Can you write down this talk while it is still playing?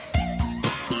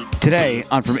Today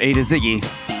on From A to Ziggy,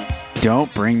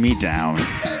 Don't Bring Me Down.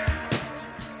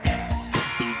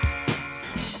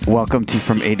 Welcome to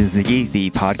From A to Ziggy, the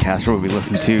podcast where we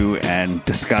listen to and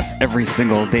discuss every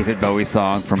single David Bowie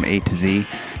song from A to Z,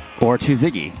 or to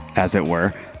Ziggy, as it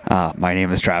were. My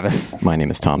name is Travis. My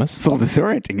name is Thomas. It's a little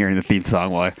disorienting hearing the theme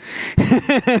song.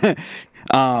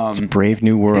 It's a brave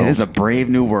new world. It is a brave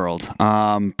new world,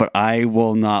 but I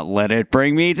will not let it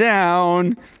bring me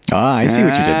down. I see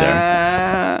what you did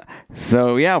there.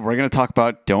 So, yeah, we're going to talk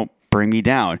about Don't Bring Me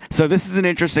Down. So this is an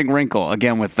interesting wrinkle,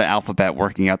 again, with the alphabet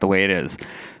working out the way it is.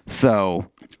 So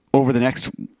over the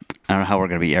next, I don't know how we're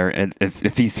going to be airing,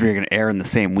 if these three are going to air in the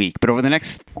same week, but over the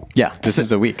next... Yeah, this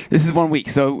is a week. This is 1 week.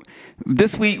 So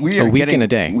this week we are and a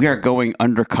day. We are going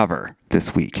undercover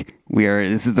this week.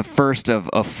 This is the first of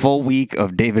a full week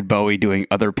of David Bowie doing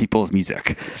other people's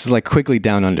music. This is like Quickly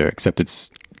Down Under, except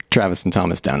it's Travis and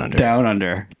Thomas Down Under. Down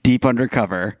under, deep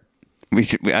undercover.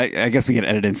 I guess we could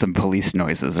edit in some police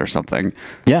noises or something.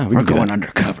 Yeah, we're going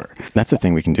undercover. That's a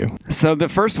thing we can do. So the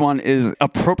first one is,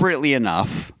 appropriately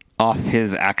enough, off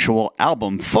his actual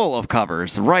album, full of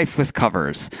covers, rife with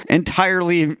covers,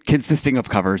 entirely consisting of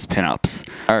covers, pinups.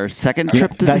 Our second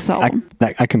trip to this album.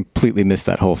 I completely missed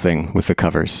that whole thing with the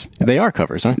covers. They are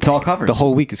covers, aren't they? It's all covers. The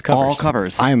whole week is covers. All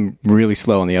covers. I'm really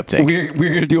slow on the uptake. We're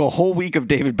going to do a whole week of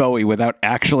David Bowie without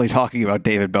actually talking about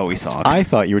David Bowie songs. I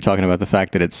thought you were talking about the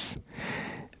fact that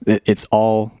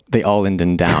they all end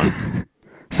in down.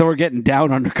 So we're getting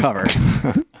down undercover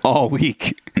all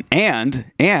week. And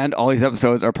all these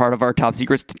episodes are part of our top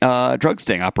secret drug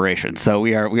sting operation. So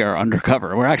we are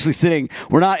undercover. We're actually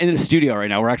we're not in the studio right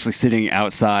now. We're actually sitting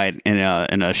outside in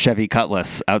a Chevy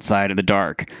Cutlass outside in the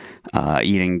dark,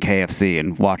 eating KFC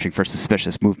and watching for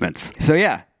suspicious movements. So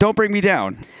yeah, Don't Bring Me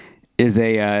Down is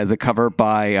a cover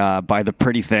by the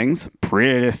Pretty Things.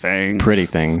 Pretty Things. Pretty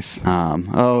Things.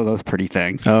 Those Pretty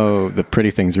Things. Oh, the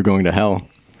Pretty Things are going to hell.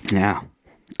 Yeah.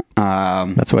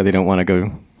 That's why they don't want to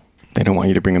go. They don't want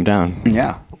you to bring them down.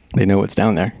 Yeah. They know what's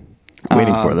down there,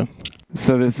 waiting for them.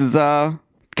 So this is kind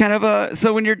of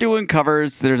so when you're doing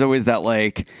covers, there's always that,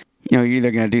 like, you're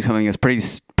either going to do something that's pretty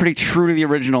true to the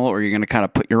original, or you're going to kind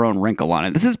of put your own wrinkle on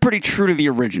it. This is pretty true to the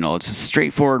original. It's just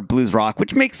straightforward blues rock,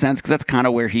 which makes sense because that's kind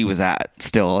of where he was at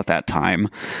still at that time.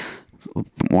 It's a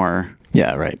little bit more,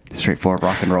 yeah, right, straightforward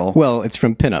rock and roll. Well, it's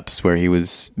from Pinups, where he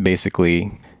was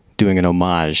basically doing an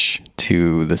homage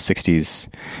to the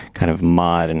 60s kind of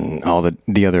mod and all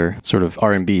the other sort of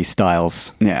R&B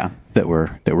styles that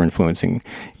were influencing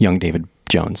young David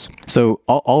Jones. So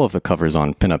all of the covers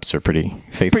on Pinups are pretty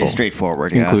faithful. Pretty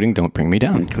straightforward, including Don't Bring Me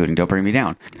Down. Including Don't Bring Me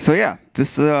Down. So yeah,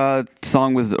 this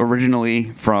song was originally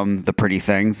from The Pretty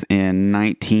Things in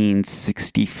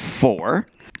 1964.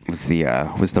 Was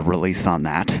the release on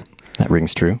that. That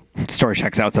rings true. Story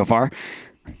checks out so far.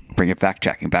 Bring it back,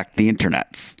 checking back the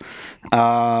internets.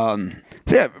 So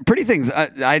yeah, Pretty Things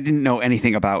I didn't know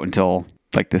anything about until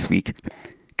like this week.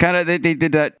 Kind of they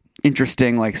did that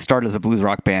interesting, like, start as a blues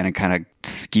rock band and kind of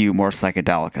skew more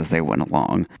psychedelic as they went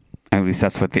along. At least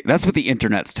that's what the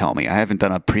internets tell me. I haven't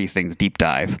done a Pretty Things deep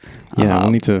dive. Yeah,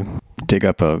 we'll need to dig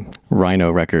up a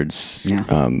Rhino Records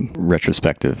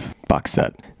retrospective box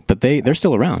set. But they're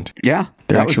still around. Yeah.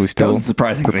 They're actually still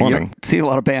surprising performing. You see a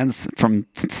lot of bands from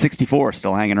 64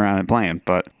 still hanging around and playing,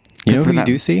 but... You know who you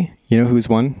do see? You know who's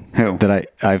one? Who? That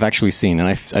I've actually seen, and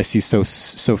I see so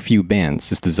few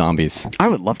bands. It's the Zombies. I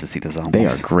would love to see the Zombies. They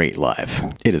are great live.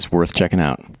 It is worth checking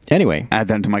out. Anyway. Add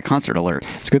them to my concert alerts.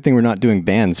 It's a good thing we're not doing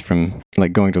bands from,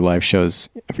 like, going to live shows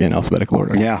in alphabetical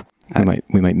order. Yeah.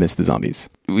 We might miss the Zombies.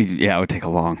 It would take a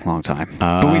long, long time.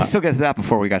 But we'd still get to that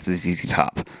before we got to ZZ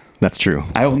Top. That's true.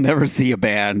 I will never see a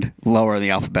band lower in the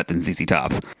alphabet than ZZ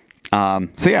Top.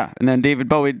 So yeah, and then David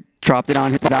Bowie dropped it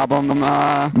on his album.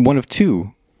 One of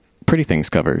two Pretty Things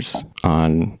covers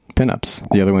on Pinups.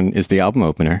 The other one is the album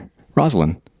opener,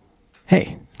 Rosalind.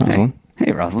 Hey, Rosalind.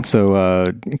 Hey, Rosalind.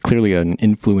 So clearly an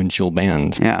influential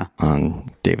band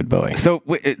on David Bowie. So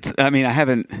I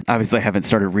haven't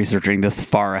started researching this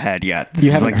far ahead yet.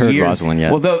 You haven't heard Rosalind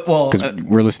yet? Well, because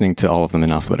we're listening to all of them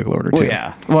in alphabetical order too.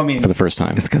 Yeah. Well, I mean, for the first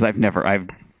time. It's because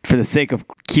for the sake of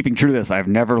keeping true to this, I've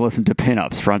never listened to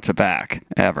Pinups front to back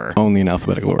ever. Only in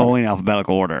alphabetical order. Only in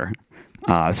alphabetical order.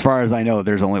 As far as I know,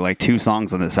 there's only like 2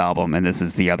 songs on this album, and this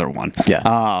is the other one.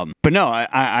 Yeah. But no,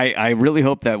 I really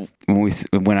hope that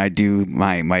when I do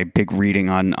my big reading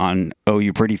on Oh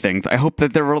You Pretty Things, I hope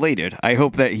that they're related. I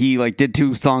hope that he like did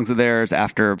 2 songs of theirs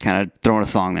after kind of throwing a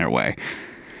song their way.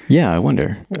 Yeah, I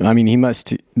wonder. I mean,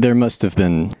 there must have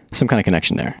been some kind of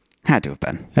connection there. Had to have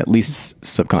been. At least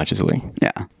subconsciously.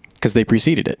 Yeah. Because they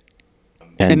preceded it.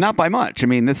 and not by much. I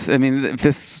mean, if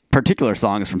this particular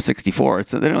song is from '64,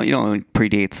 it's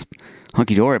predates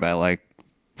Hunky Dory by like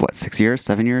what, 6 years,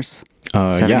 7 years,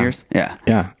 7 years, yeah.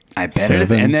 I bet it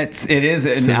is, and it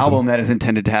is an album that is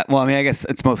intended to have. Well, I mean, I guess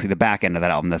it's mostly the back end of that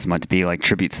album that's meant to be like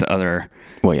tributes to other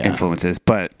influences,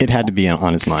 but it had to be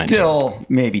on his mind. Still,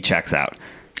 maybe checks out.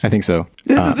 I think so.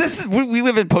 We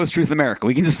live in post-truth America.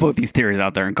 We can just float these theories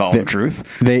out there and call them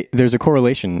truth. There's a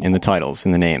correlation in the titles,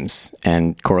 in the names,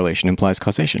 and correlation implies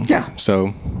causation. Yeah.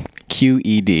 So,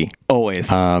 QED. Always.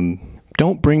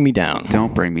 Don't bring me down.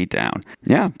 Don't bring me down.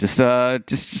 Yeah, just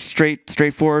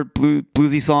straightforward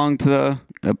bluesy song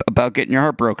about getting your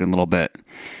heart broken a little bit.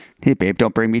 Hey, babe,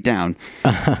 don't bring me down.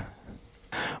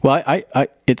 Well,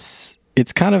 it's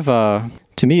kind of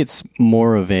to me, it's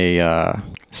more of a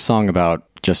song about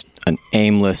just an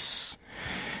aimless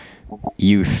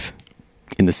youth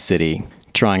in the city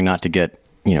trying not to get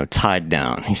tied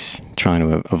down. He's trying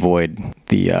to avoid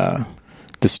the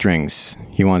strings.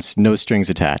 He wants no strings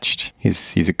attached.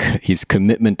 He's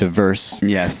commitment averse.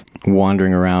 Yes.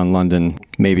 Wandering around London,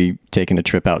 maybe taking a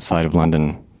trip outside of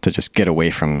London to just get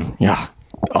away from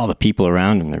all the people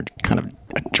around him. They're kind of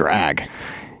a drag,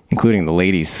 including the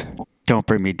ladies. Don't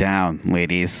bring me down,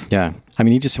 ladies. Yeah. I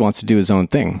mean, he just wants to do his own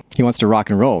thing. He wants to rock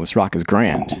and roll. This rock is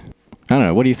grand. I don't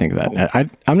know. What do you think of that?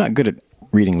 I'm not good at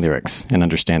reading lyrics and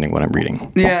understanding what I'm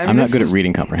reading. Yeah, I'm not good at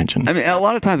reading comprehension. I mean, a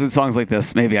lot of times with songs like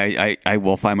this, maybe I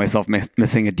will find myself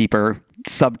missing a deeper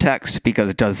subtext because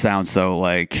it does sound so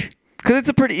like, because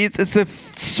it's a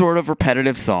sort of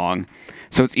repetitive song,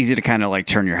 so it's easy to kind of like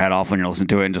turn your head off when you're listening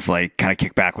to it and just like kind of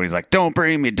kick back when he's like, "Don't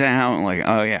bring me down." Like,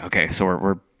 oh yeah, okay, so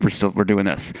we're doing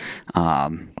this.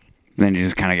 Then you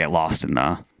just kind of get lost in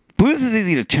the blues. Is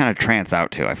easy to kind of trance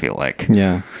out to, I feel like.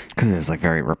 Yeah. Because it's like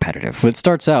very repetitive. But it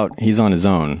starts out, he's on his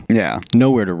own. Yeah.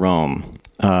 Nowhere to roam,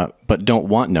 but don't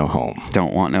want no home.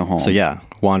 Don't want no home. So yeah,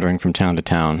 wandering from town to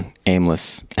town,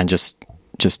 aimless, and just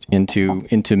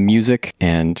into music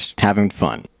and having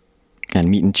fun and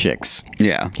meeting chicks.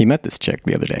 Yeah. He met this chick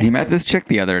the other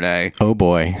day. Oh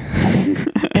boy.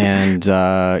 And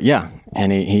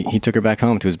and he took her back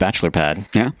home to his bachelor pad.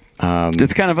 Yeah.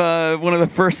 It's kind of one of the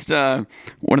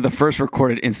first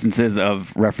recorded instances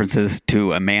of references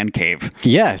to a man cave.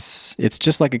 Yes, it's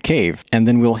just like a cave, and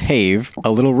then we'll have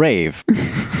a little rave.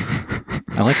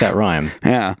 I like that rhyme.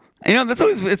 Yeah.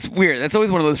 It's weird. That's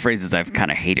always one of those phrases I've kind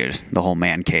of hated, the whole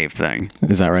man cave thing.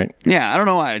 Is that right? Yeah, I don't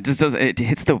know why. It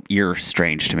hits the ear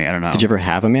strange to me. I don't know. Did you ever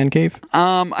have a man cave?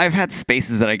 I've had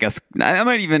spaces that I guess, I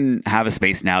might even have a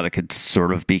space now that could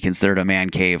sort of be considered a man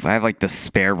cave. I have like the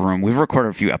spare room. We've recorded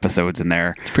a few episodes in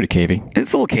there. It's pretty cavey.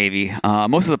 It's a little cavey.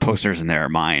 Most of the posters in there are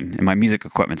mine, and my music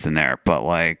equipment's in there. But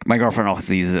like my girlfriend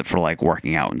also uses it for like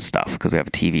working out and stuff because we have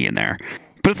a TV in there.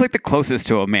 But it's like the closest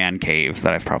to a man cave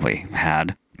that I've probably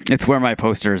had. It's where my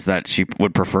posters that she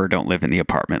would prefer don't live in the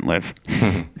apartment live.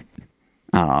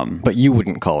 But you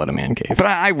wouldn't call it a man cave. But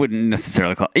I wouldn't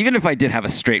necessarily call it. Even if I did have a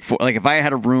straightforward, like if I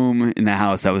had a room in the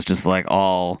house that was just like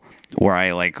all where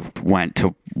I like went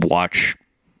to watch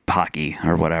hockey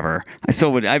or whatever,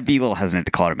 I'd be a little hesitant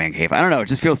to call it a man cave. I don't know. It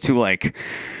just feels too like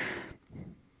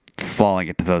falling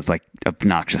into those like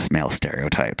obnoxious male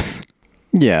stereotypes.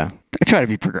 Yeah. I try to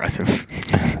be progressive.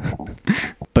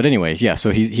 But anyways, yeah,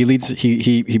 so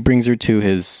he brings her to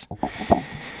his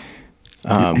for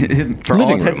all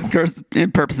intents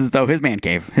and purposes, though, his man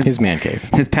cave. His man cave.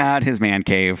 His pad, his man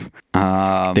cave.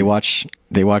 They watch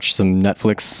some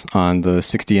Netflix on the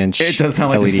 60-inch It does sound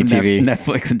like LED there's some TV.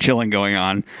 Netflix and chilling going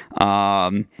on.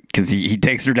 Because he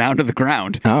takes her down to the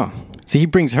ground. Oh. See, he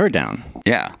brings her down.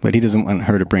 Yeah. But he doesn't want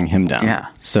her to bring him down. Yeah.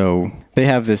 So they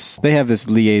have this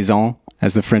liaison,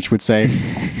 as the French would say.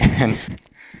 And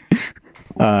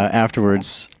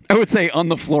afterwards, I would say on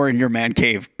the floor in your man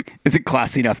cave isn't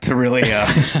classy enough to really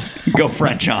go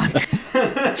French on.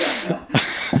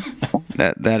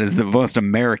 That is the most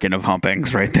American of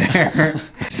humpings right there.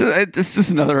 So it's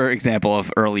just another example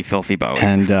of early filthy Bowie.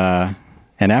 And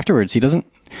afterwards, he doesn't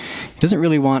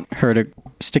really want her to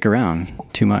stick around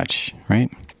too much,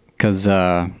 right? Because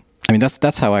I mean,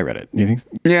 that's how I read it. You think?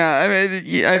 Yeah, I mean,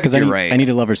 because you're right. I need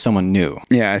to love her someone new.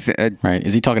 Yeah, right.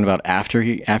 Is he talking about after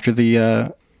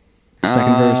the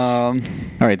second verse?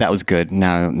 All right, that was good.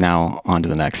 Now on to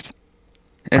the next.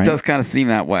 It does kind of seem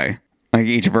that way. Like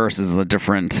each verse is a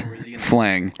different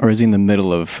fling. Or is he in the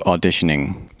middle of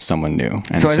auditioning someone new?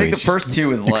 And so I think the first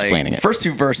two is explaining it. First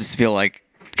two verses feel like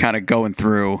kind of going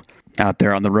through out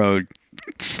there on the road,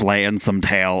 slaying some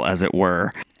tail, as it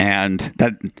were. And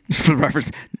that, for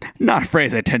reference, not a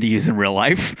phrase I tend to use in real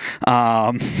life.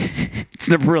 It's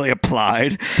never really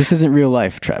applied. This isn't real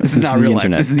life, Travis. This is not real life.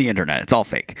 This is the internet. It's all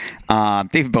fake.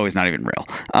 David Bowie's not even real.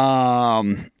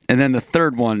 And then the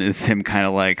third one is him kind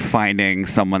of like finding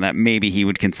someone that maybe he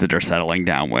would consider settling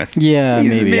down with. Yeah,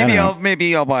 maybe.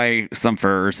 Maybe I'll buy some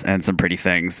furs and some pretty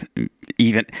things.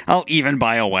 I'll even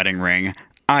buy a wedding ring,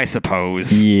 I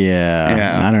suppose.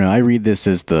 Yeah. I don't know. I read this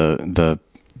as the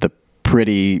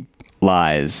pretty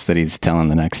lies that he's telling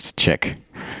the next chick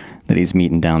that he's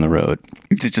meeting down the road.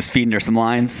 Just feeding her some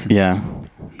lines. Yeah.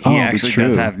 He actually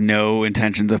does have no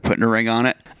intentions of putting a ring on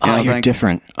it. You're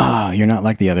different. You're not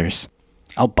like the others.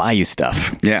 I'll buy you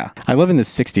stuff. Yeah. I love in the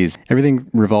 60s, everything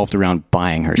revolved around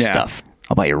buying her stuff.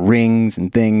 I'll buy you rings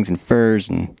and things and furs.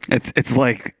 And it's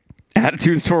like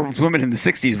attitudes towards women in the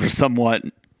 60s were somewhat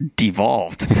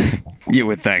devolved, you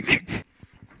would think.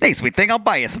 Hey, sweet thing, I'll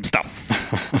buy you some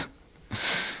stuff.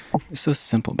 It's so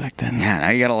simple back then. Yeah, now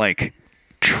you gotta like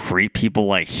treat people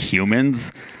like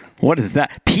humans. What is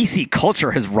that? PC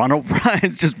culture has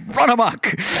it's just run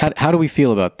amok. How do we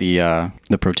feel about the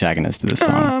protagonist of this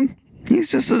song?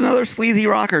 He's just another sleazy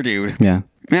rocker dude.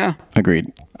 Yeah.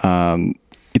 Agreed.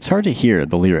 It's hard to hear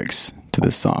the lyrics to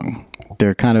this song.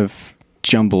 They're kind of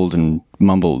jumbled and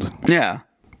mumbled. Yeah.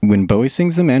 When Bowie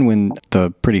sings them and when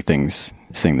the Pretty Things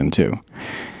sing them too.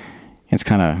 It's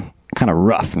kind of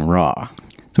rough and raw.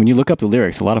 So when you look up the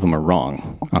lyrics, a lot of them are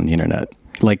wrong on the internet.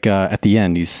 Like at the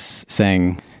end, he's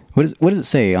saying, what does it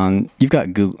say on? You've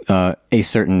got Google, a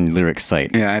certain lyrics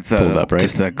site. Yeah, I have pulled up, right?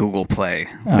 Just the Google Play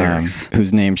lyrics.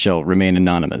 Whose name shall remain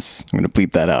anonymous. I'm going to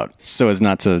bleep that out so as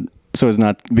not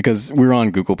because we're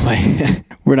on Google Play.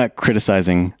 We're not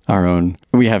criticizing our own.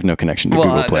 We have no connection to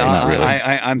Google Play. Not really.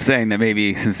 I'm saying that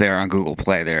maybe since they're on Google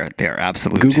Play, they're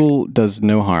absolute. Google does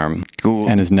no harm. Google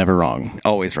and is never wrong.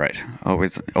 Always right.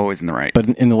 Always in the right. But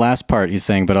in the last part, he's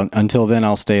saying, "But until then,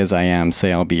 I'll stay as I am.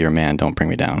 Say I'll be your man. Don't bring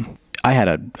me down." I had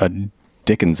a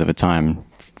dickens of a time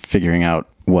figuring out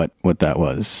what that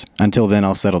was. Until then,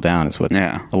 I'll settle down is what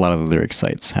a lot of the lyric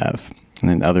sites have, and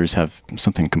then others have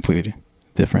something completely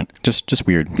different. Just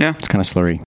weird. Yeah, it's kind of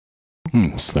slurry.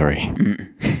 Slurry.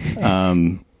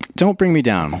 Don't Bring Me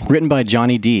Down, written by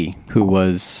Johnny D, who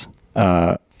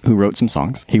wrote some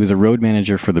songs. He was a road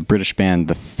manager for the British band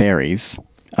The Fairies.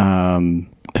 The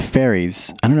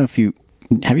Fairies. I don't know if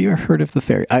have you ever heard of The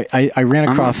Fairies? I ran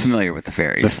across. I'm not familiar with The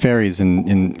Fairies. The Fairies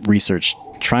in research,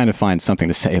 trying to find something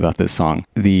to say about this song.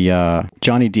 The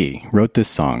Johnny D wrote this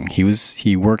song.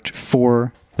 He worked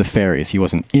for The Fairies. He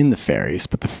wasn't in The Fairies,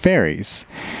 but The Fairies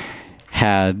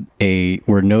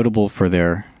were notable for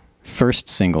their first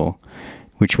single,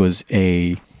 which was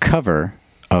a cover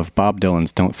of Bob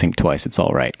Dylan's Don't Think Twice, It's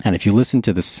All Right. And if you listen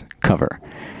to this cover,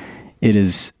 it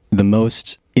is the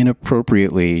most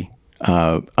inappropriately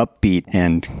upbeat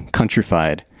and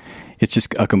countrified. It's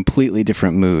just a completely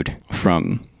different mood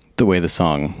from the way the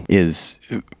song is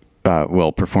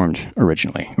performed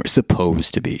originally, or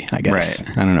supposed to be, I guess.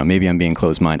 Right. I don't know. Maybe I'm being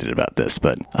closed-minded about this,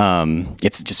 but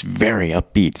it's just very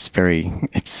upbeat.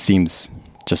 It seems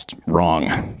just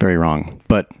wrong, very wrong.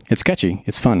 But it's catchy.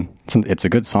 It's fun. It's a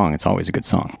good song. It's always a good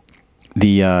song.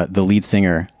 The lead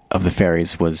singer of The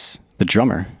Fairies was the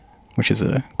drummer, which is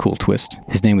a cool twist.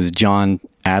 His name was John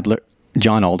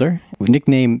Alder,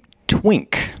 nickname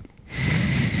Twink.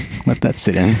 Let that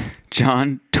sit in.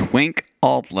 John Twink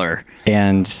Adler.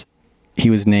 And he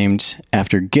was named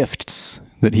after gifts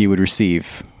that he would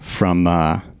receive from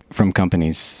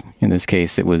companies. In this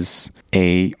case, it was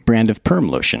a brand of perm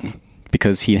lotion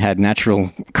because he had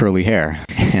natural curly hair,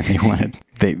 and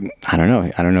I don't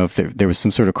know if there was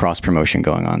some sort of cross promotion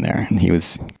going on there, and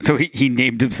So he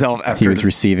named himself after. He was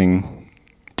receiving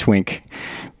Twink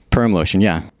perm lotion,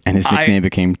 yeah, and his nickname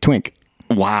became Twink.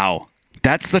 Wow.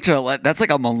 That's like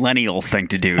a millennial thing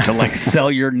to do, to like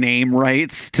sell your name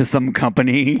rights to some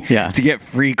company to get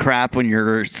free crap when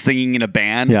you're singing in a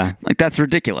band. Yeah. Like that's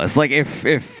ridiculous. Like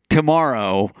if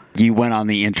tomorrow you went on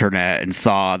the internet and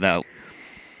saw that,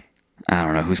 I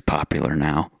don't know who's popular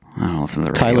now. I don't listen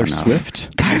to the radio enough.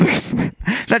 Taylor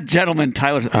Swift. That gentleman,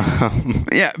 Taylor.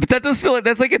 Yeah, but that does feel like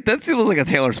that feels like a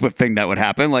Taylor Swift thing that would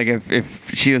happen. Like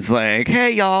if she was like,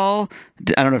 "Hey y'all,"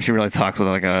 I don't know if she really talks with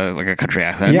like a country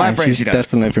accent. Yeah, she's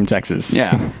definitely from Texas.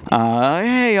 Yeah.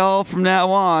 Hey y'all, from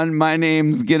now on, my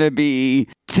name's gonna be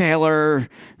Taylor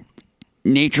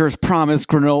Nature's Promise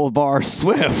Granola Bar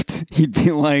Swift. You'd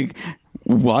be like,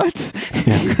 what?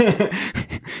 Yeah.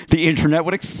 The internet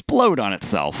would explode on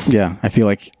itself. Yeah, I feel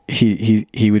like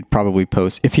he would probably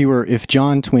post if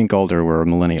John Twink Alder were a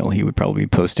millennial, he would probably be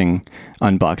posting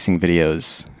unboxing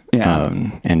videos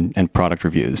and product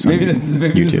reviews. Maybe this is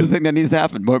the thing that needs to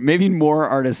happen. But maybe more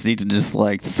artists need to just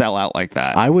like sell out like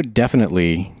that. I would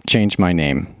definitely change my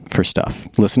name for stuff.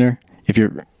 Listener, if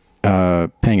you're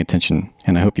paying attention,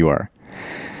 and I hope you are,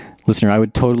 listener, I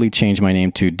would totally change my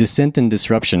name to Dissent and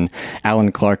Disruption,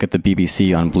 Alan Clark at the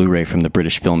BBC on Blu-ray from the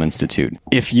British Film Institute.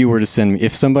 If you were to send me,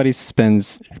 if somebody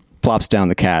plops down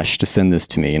the cash to send this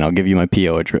to me, and I'll give you my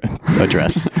PO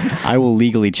address, I will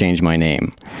legally change my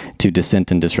name to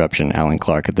Dissent and Disruption, Alan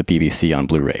Clark at the BBC on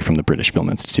Blu-ray from the British Film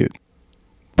Institute.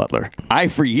 Butler.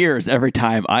 For years, every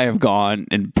time I have gone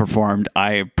and performed,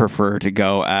 I prefer to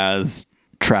go as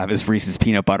Travis Reese's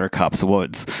Peanut Butter Cups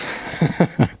Woods.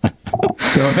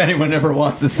 So if anyone ever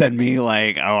wants to send me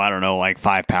like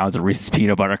 5 pounds of Reese's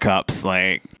Peanut Butter Cups,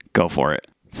 like, go for it.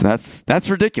 So that's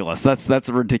ridiculous. That's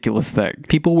a ridiculous thing.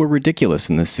 People were ridiculous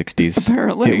in the 60s.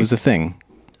 Apparently. It was a thing.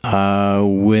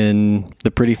 When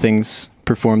the Pretty Things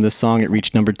performed this song, it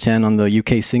reached number 10 on the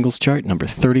UK singles chart, number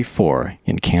 34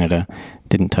 in Canada.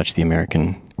 Didn't touch the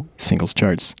American singles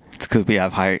charts. It's because we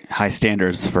have high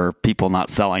standards for people not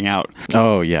selling out.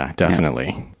 Oh, yeah,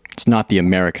 definitely. Yeah. It's not the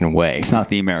American way. It's not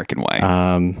the American way.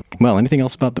 Well, anything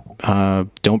else about the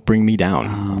Don't Bring Me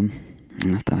Down?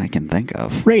 Not that I can think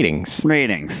of. Ratings.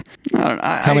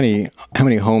 How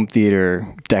many home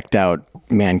theater decked out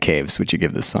man caves would you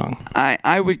give this song?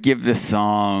 I would give this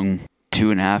song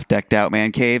 2.5 decked out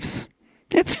man caves.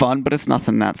 It's fun, but it's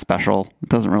nothing that special. It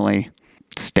doesn't really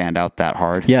stand out that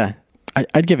hard. Yeah,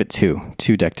 I'd give it 2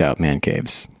 decked out man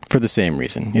caves for the same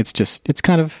reason.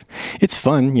 It's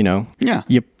fun, you know. Yeah.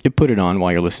 You put it on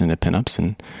while you're listening to pinups,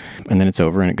 and then it's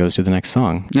over and it goes to the next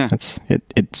song. Yeah.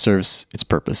 It serves its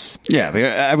purpose. Yeah, but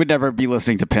I would never be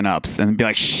listening to pinups and be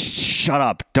like, shut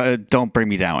up, don't bring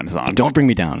me down song. Don't bring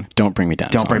me down. Don't bring me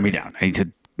down. Don't bring me down. I need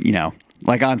to,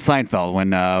 like on Seinfeld when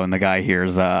the guy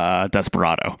hears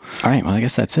Desperado. All right, well, I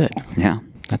guess that's it. Yeah.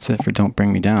 That's it for Don't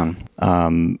Bring Me Down.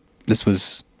 I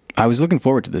was looking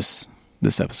forward to this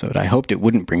episode. I hoped it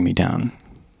wouldn't bring me down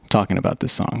talking about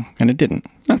this song, and it didn't.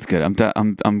 That's good.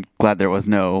 I'm glad there was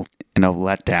no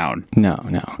letdown. No,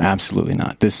 absolutely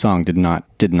not. This song did not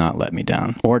let me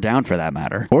down, or down for that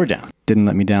matter, or down. Didn't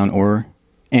let me down, or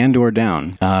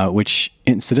down. Which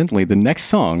incidentally, the next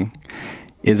song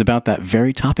is about that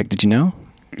very topic. Did you know?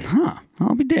 Huh?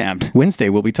 I'll be damned. Wednesday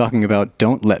we'll be talking about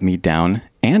Don't Let Me Down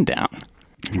and Down.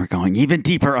 We're going even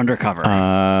deeper undercover.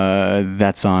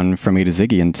 That's on From A to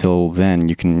Ziggy. Until then,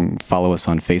 you can follow us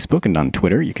on Facebook and on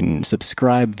Twitter. You can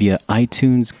subscribe via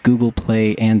iTunes, Google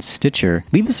Play, and Stitcher.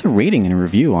 Leave us a rating and a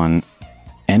review on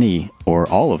any or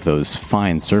all of those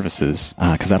fine services,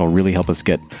 because that'll really help us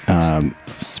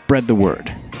spread the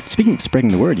word. Speaking of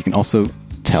spreading the word, you can also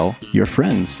tell your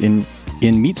friends in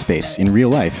Meat Space, in real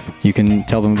life. You can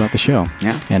tell them about the show.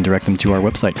 Yeah. And direct them to our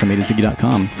website,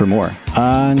 FromAtoziggy.com, for more.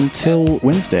 Until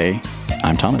Wednesday,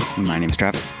 I'm Thomas. My name's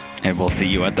Travis. And we'll see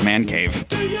you at the Man Cave.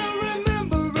 Do you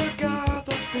remember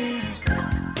Agatha's Beer?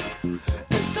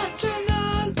 It's such an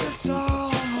old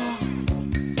song.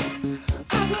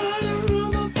 I've heard a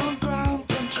rumor from ground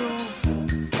control.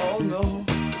 Oh no,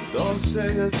 don't say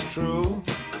it's true.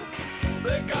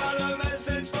 They got a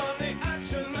message from the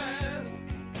Action Man.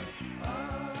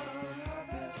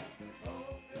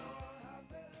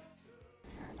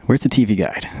 Where's the TV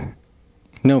guide?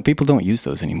 No, people don't use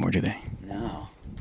those anymore, do they?